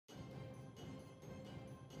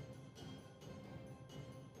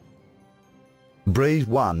Brave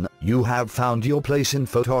one, you have found your place in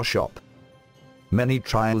Photoshop. Many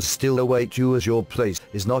trials still await you as your place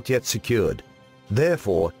is not yet secured.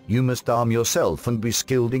 Therefore, you must arm yourself and be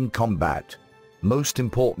skilled in combat. Most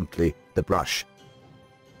importantly, the brush.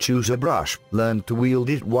 Choose a brush, learn to wield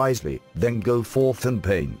it wisely, then go forth and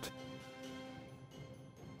paint.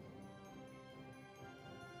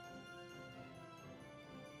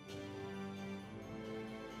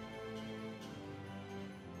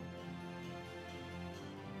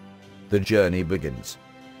 The journey begins.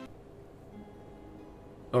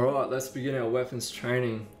 Alright, let's begin our weapons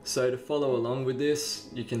training. So to follow along with this,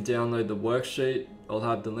 you can download the worksheet. I'll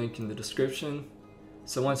have the link in the description.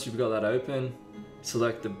 So once you've got that open,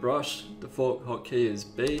 select the brush. The default hotkey is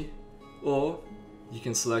B, or you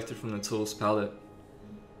can select it from the tools palette.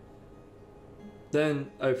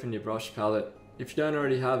 Then open your brush palette. If you don't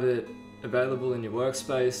already have it available in your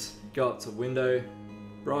workspace, go up to Window,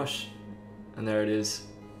 Brush, and there it is.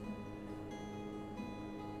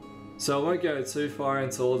 So I won't go too far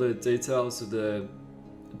into all the details of the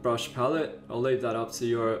brush palette. I'll leave that up to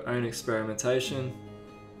your own experimentation,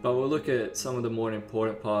 but we'll look at some of the more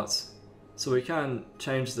important parts. So we can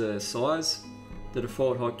change the size. The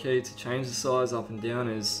default hotkey to change the size up and down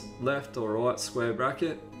is left or right square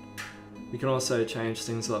bracket. We can also change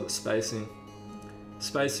things like the spacing.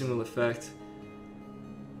 Spacing will affect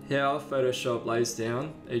how Photoshop lays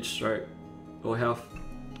down each stroke, or how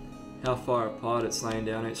far apart it's laying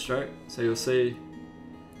down each stroke. So you'll see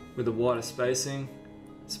with the wider spacing,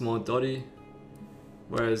 it's more dotty,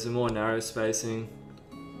 whereas the more narrow spacing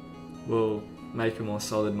will make a more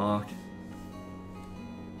solid mark.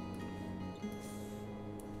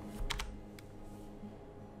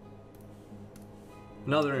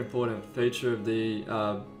 Another important feature of the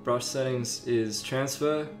brush settings is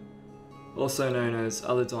transfer, also known as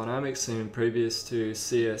other dynamics in previous to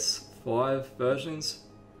CS5 versions.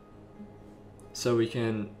 So we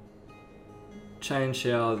can change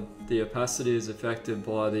how the opacity is affected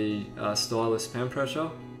by the stylus pen pressure.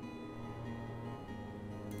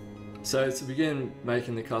 So to begin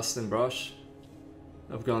making the custom brush,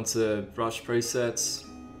 I've gone to brush presets,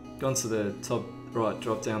 gone to the top right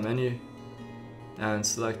drop down menu and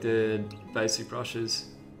selected basic brushes.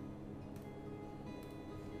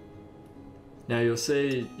 Now you'll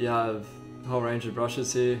see you have a whole range of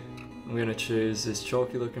brushes here. I'm going to choose this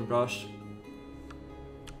chalky looking brush.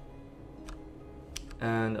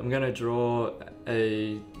 And I'm going to draw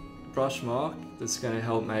a brush mark that's going to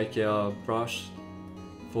help make our brush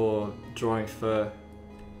for drawing fur.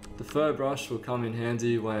 The fur brush will come in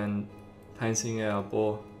handy when painting our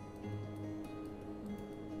boar.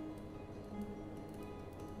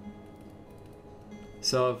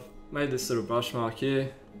 So I've made this little brush mark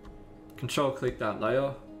here. Control click that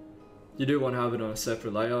layer. You do want to have it on a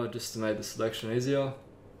separate layer just to make the selection easier.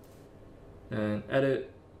 And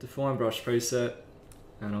edit, define brush preset,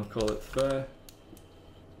 and I'll call it fur.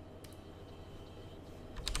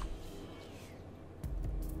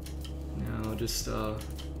 Now I'll just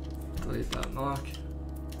delete that mark.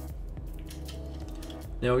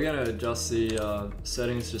 Now we're going to adjust the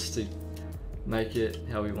settings just to make it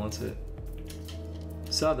how we want it.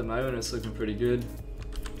 So at the moment it's looking pretty good.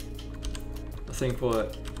 I think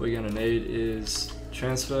what we're going to need is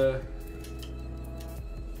transfer,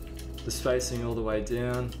 the spacing all the way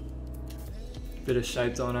down, bit of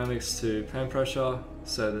shape dynamics to pen pressure,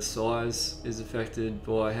 so the size is affected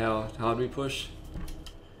by how hard we push,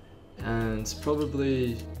 and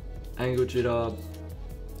probably angle jitter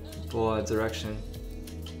by direction.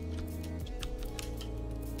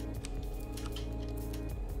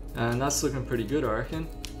 And that's looking pretty good, I reckon.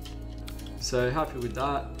 So happy with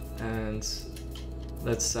that, and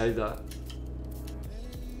let's save that.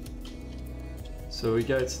 So we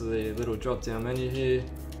go to the little drop down menu here,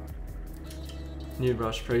 new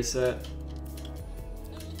brush preset,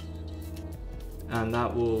 and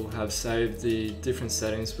that will have saved the different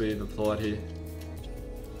settings we've applied here.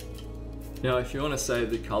 Now if you want to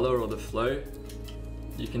save the color or the flow,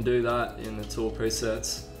 you can do that in the tool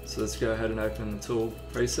presets. So let's go ahead and open the tool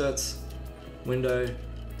presets, window,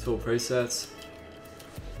 tool presets,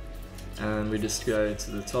 and we just go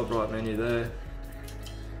to the top right menu there,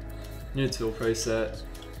 new tool preset,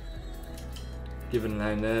 give it a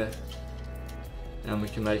name there, and we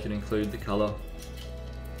can make it include the color.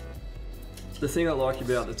 The thing I like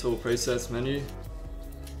about the tool presets menu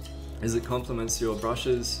is it complements your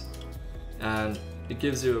brushes and it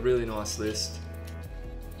gives you a really nice list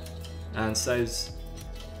and saves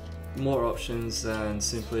more options than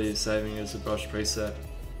simply saving as a brush preset.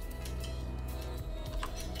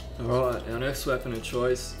 Alright, our next weapon of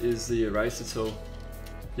choice is the eraser tool.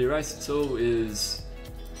 The eraser tool is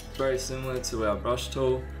very similar to our brush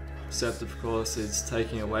tool, except of course it's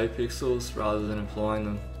taking away pixels rather than applying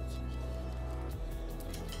them.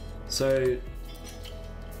 So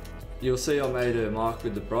you'll see I made a mark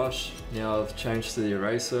with the brush. Now I've changed to the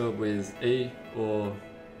eraser with E, or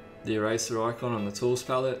the eraser icon on the tools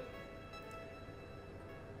palette.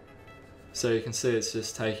 So you can see it's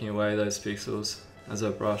just taking away those pixels as I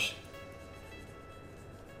brush.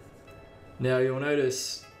 Now you'll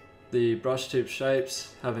notice the brush tip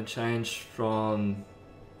shapes haven't changed from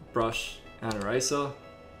brush and eraser,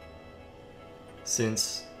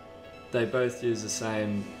 since they both use the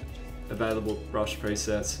same available brush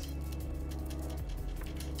presets.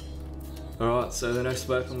 Alright, so the next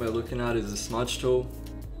weapon we're looking at is the smudge tool.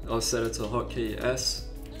 I'll set it to hotkey S,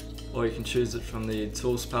 or you can choose it from the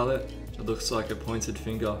tools palette. It looks like a pointed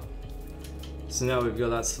finger. So now we've got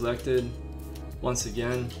that selected. Once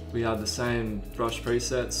again, we have the same brush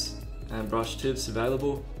presets and brush tips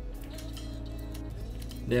available.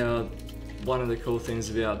 Now, one of the cool things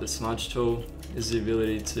about the smudge tool is the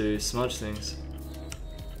ability to smudge things.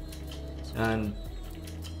 And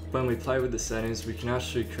when we play with the settings, we can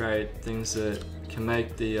actually create things that can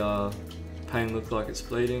make the paint look like it's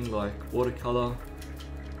bleeding, like watercolor,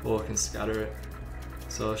 or can scatter it.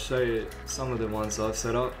 So I'll show you some of the ones I've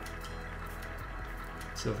set up.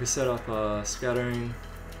 So if we set up scattering,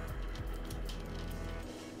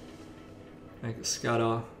 make it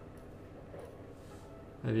scatter,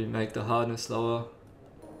 maybe make the hardness lower,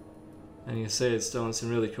 and you can see it's doing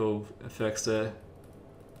some really cool effects there.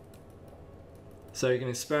 So you can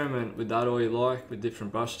experiment with that all you like, with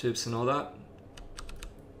different brush tips and all that,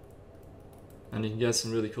 and you can get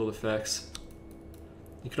some really cool effects.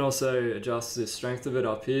 You can also adjust the strength of it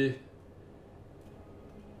up here.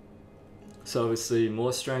 So obviously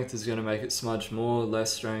more strength is going to make it smudge more,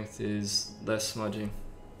 less strength is less smudging.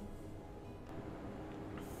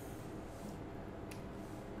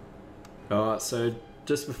 Alright, so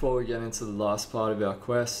just before we get into the last part of our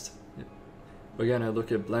quest, we're going to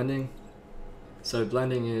look at blending. So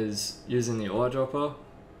blending is using the eyedropper,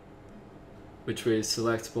 which we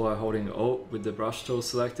select by holding Alt with the brush tool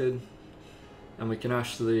selected, and we can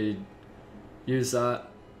actually use that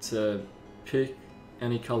to pick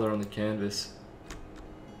any color on the canvas.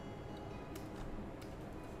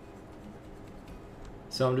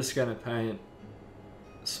 So I'm just going to paint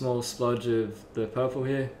a small splodge of the purple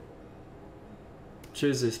here,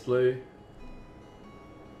 choose this blue,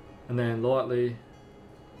 and then lightly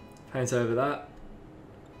paint over that,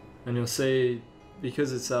 and you'll see,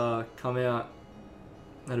 because it's come out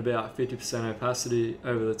at about 50% opacity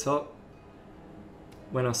over the top,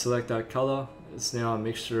 when I select that color, it's now a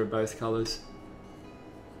mixture of both colors.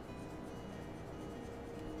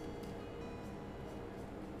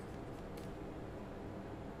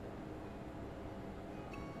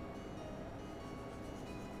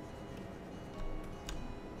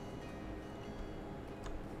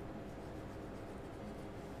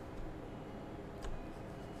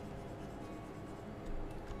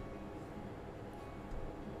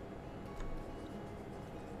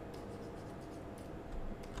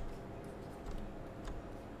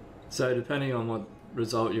 So depending on what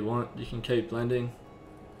result you want, you can keep blending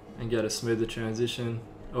and get a smoother transition,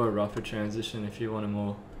 or a rougher transition if you want a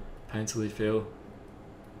more painterly feel.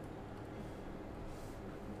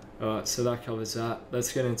 Alright, so that covers that.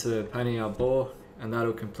 Let's get into painting our boar, and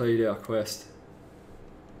that'll complete our quest.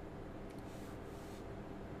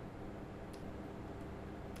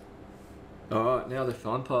 Alright, now the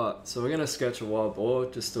fun part. So we're going to sketch a wild boar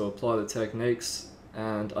just to apply the techniques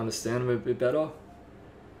and understand them a bit better.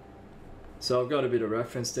 So I've got a bit of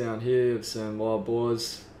reference down here of some wild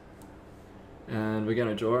boars, and we're going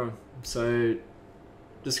to draw them. So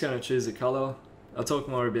just going to choose a color. I'll talk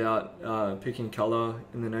more about picking color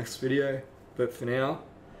in the next video, but for now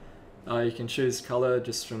you can choose color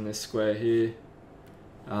just from this square here.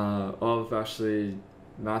 I've actually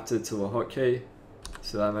mapped it to a hotkey,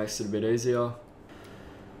 so that makes it a bit easier.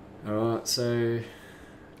 Alright, so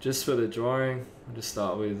just for the drawing, I'll just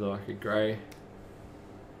start with like a grey.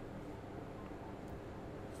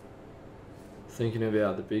 Thinking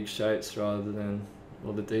about the big shapes rather than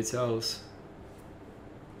all the details.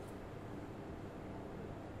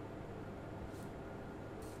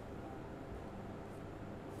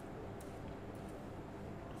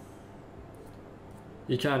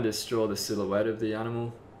 You can just draw the silhouette of the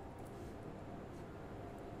animal.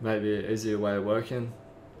 Maybe an easier way of working.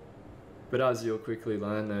 But as you'll quickly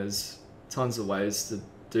learn, there's tons of ways to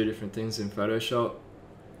do different things in Photoshop.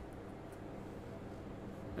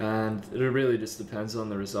 And it really just depends on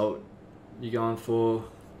the result you're going for.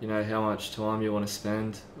 you know, how much time you want to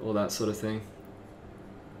spend, all that sort of thing.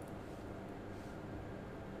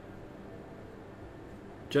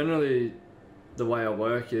 Generally, the way I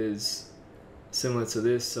work is similar to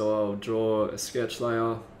this, so I'll draw a sketch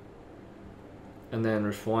layer and then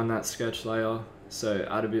refine that sketch layer, so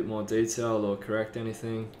add a bit more detail or correct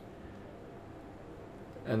anything,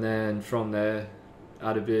 and then from there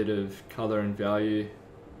add a bit of color and value,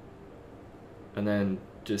 and then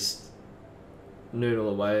just noodle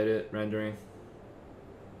away at it, rendering.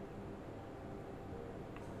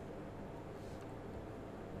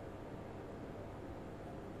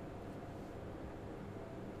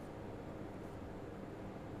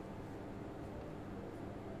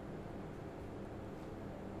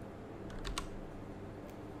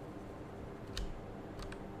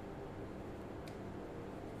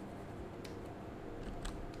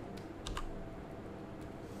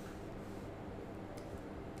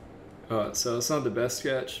 Alright, so it's not the best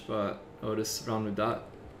sketch, but I'll just run with that.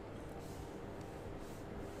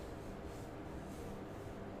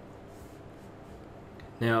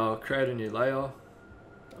 Now I'll create a new layer.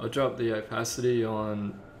 I'll drop the opacity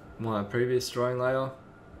on my previous drawing layer.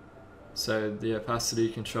 So the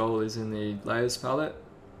opacity control is in the layers palette.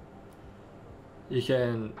 You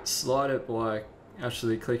can slide it by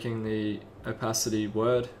actually clicking the opacity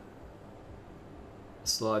word,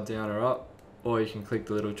 slide down or up, or you can click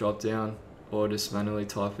the little drop down or just manually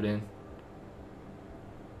type it in.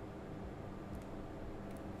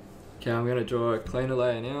 Okay, I'm going to draw a cleaner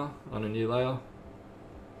layer now on a new layer.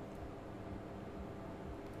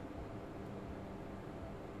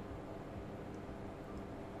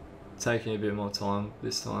 Taking a bit more time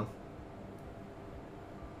this time.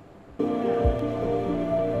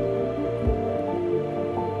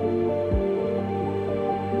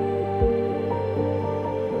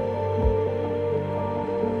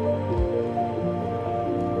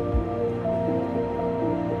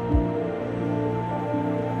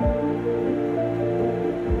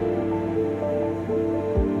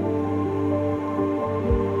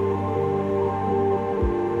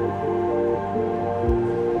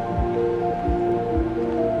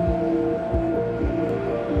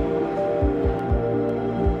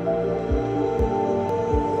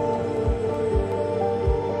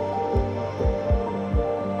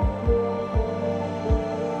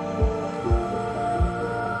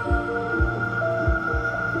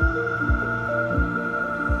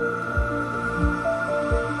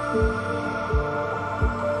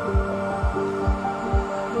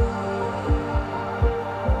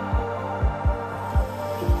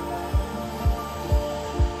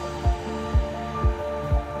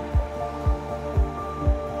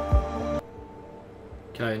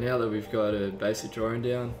 Okay, now that we've got a basic drawing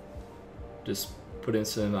down, just put in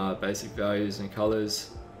some basic values and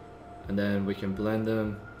colors, and then we can blend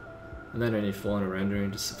them, and then any final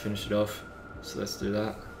rendering just to finish it off. So let's do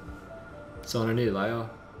that. So on a new layer,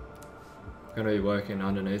 I'm going to be working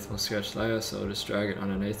underneath my sketch layer, so I'll just drag it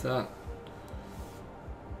underneath that.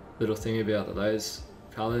 Little thing about the layers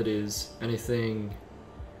palette is anything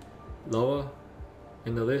lower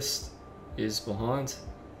in the list is behind.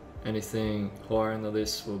 Anything higher in the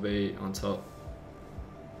list will be on top.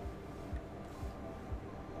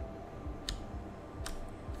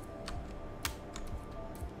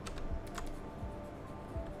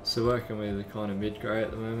 So working with a kind of mid-grey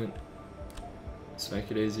at the moment, just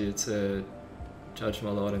make it easier to judge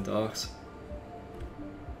my light and darks.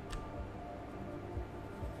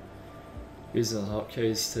 Using the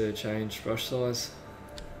hotkeys to change brush size.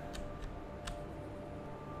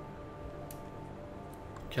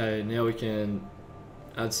 Okay, now we can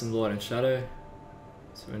add some light and shadow.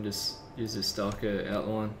 So we can just use this darker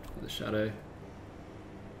outline for the shadow.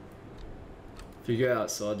 If you go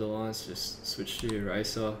outside the lines, just switch to your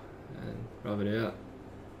eraser and rub it out.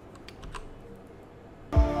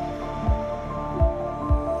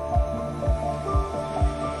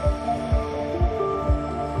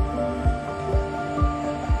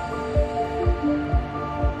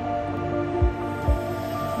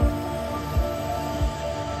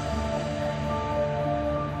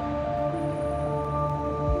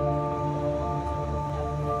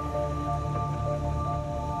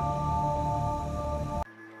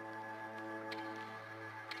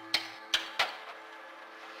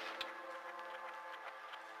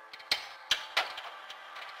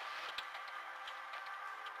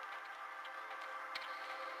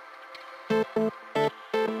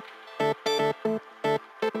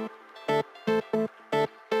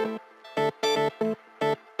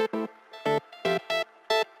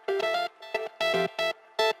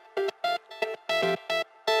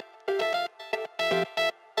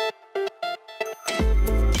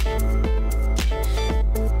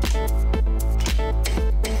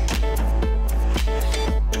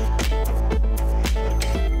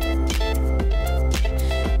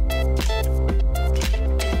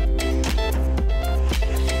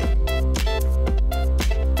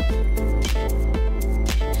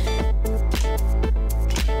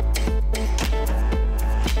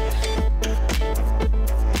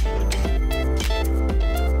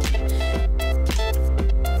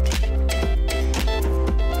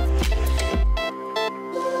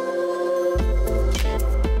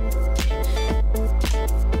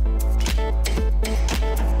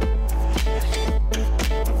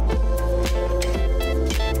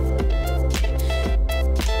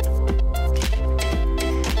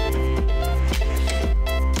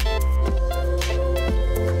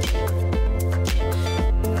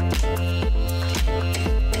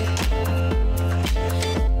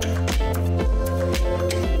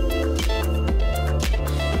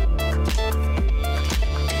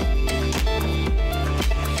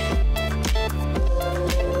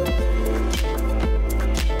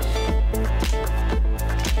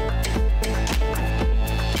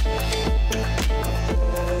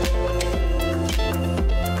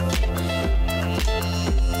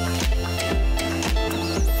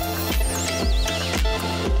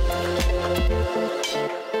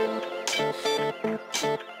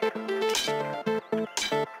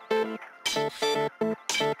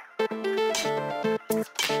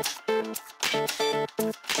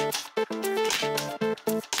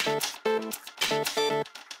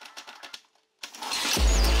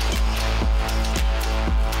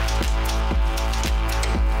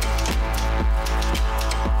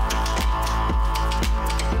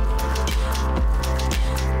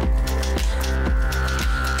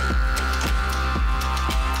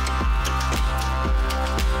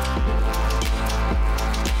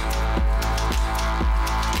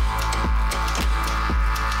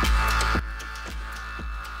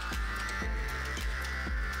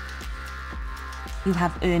 You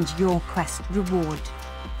have earned your quest reward,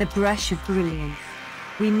 the brush of brilliance.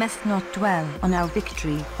 We must not dwell on our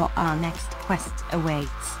victory, for our next quest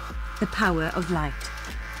awaits. The power of light.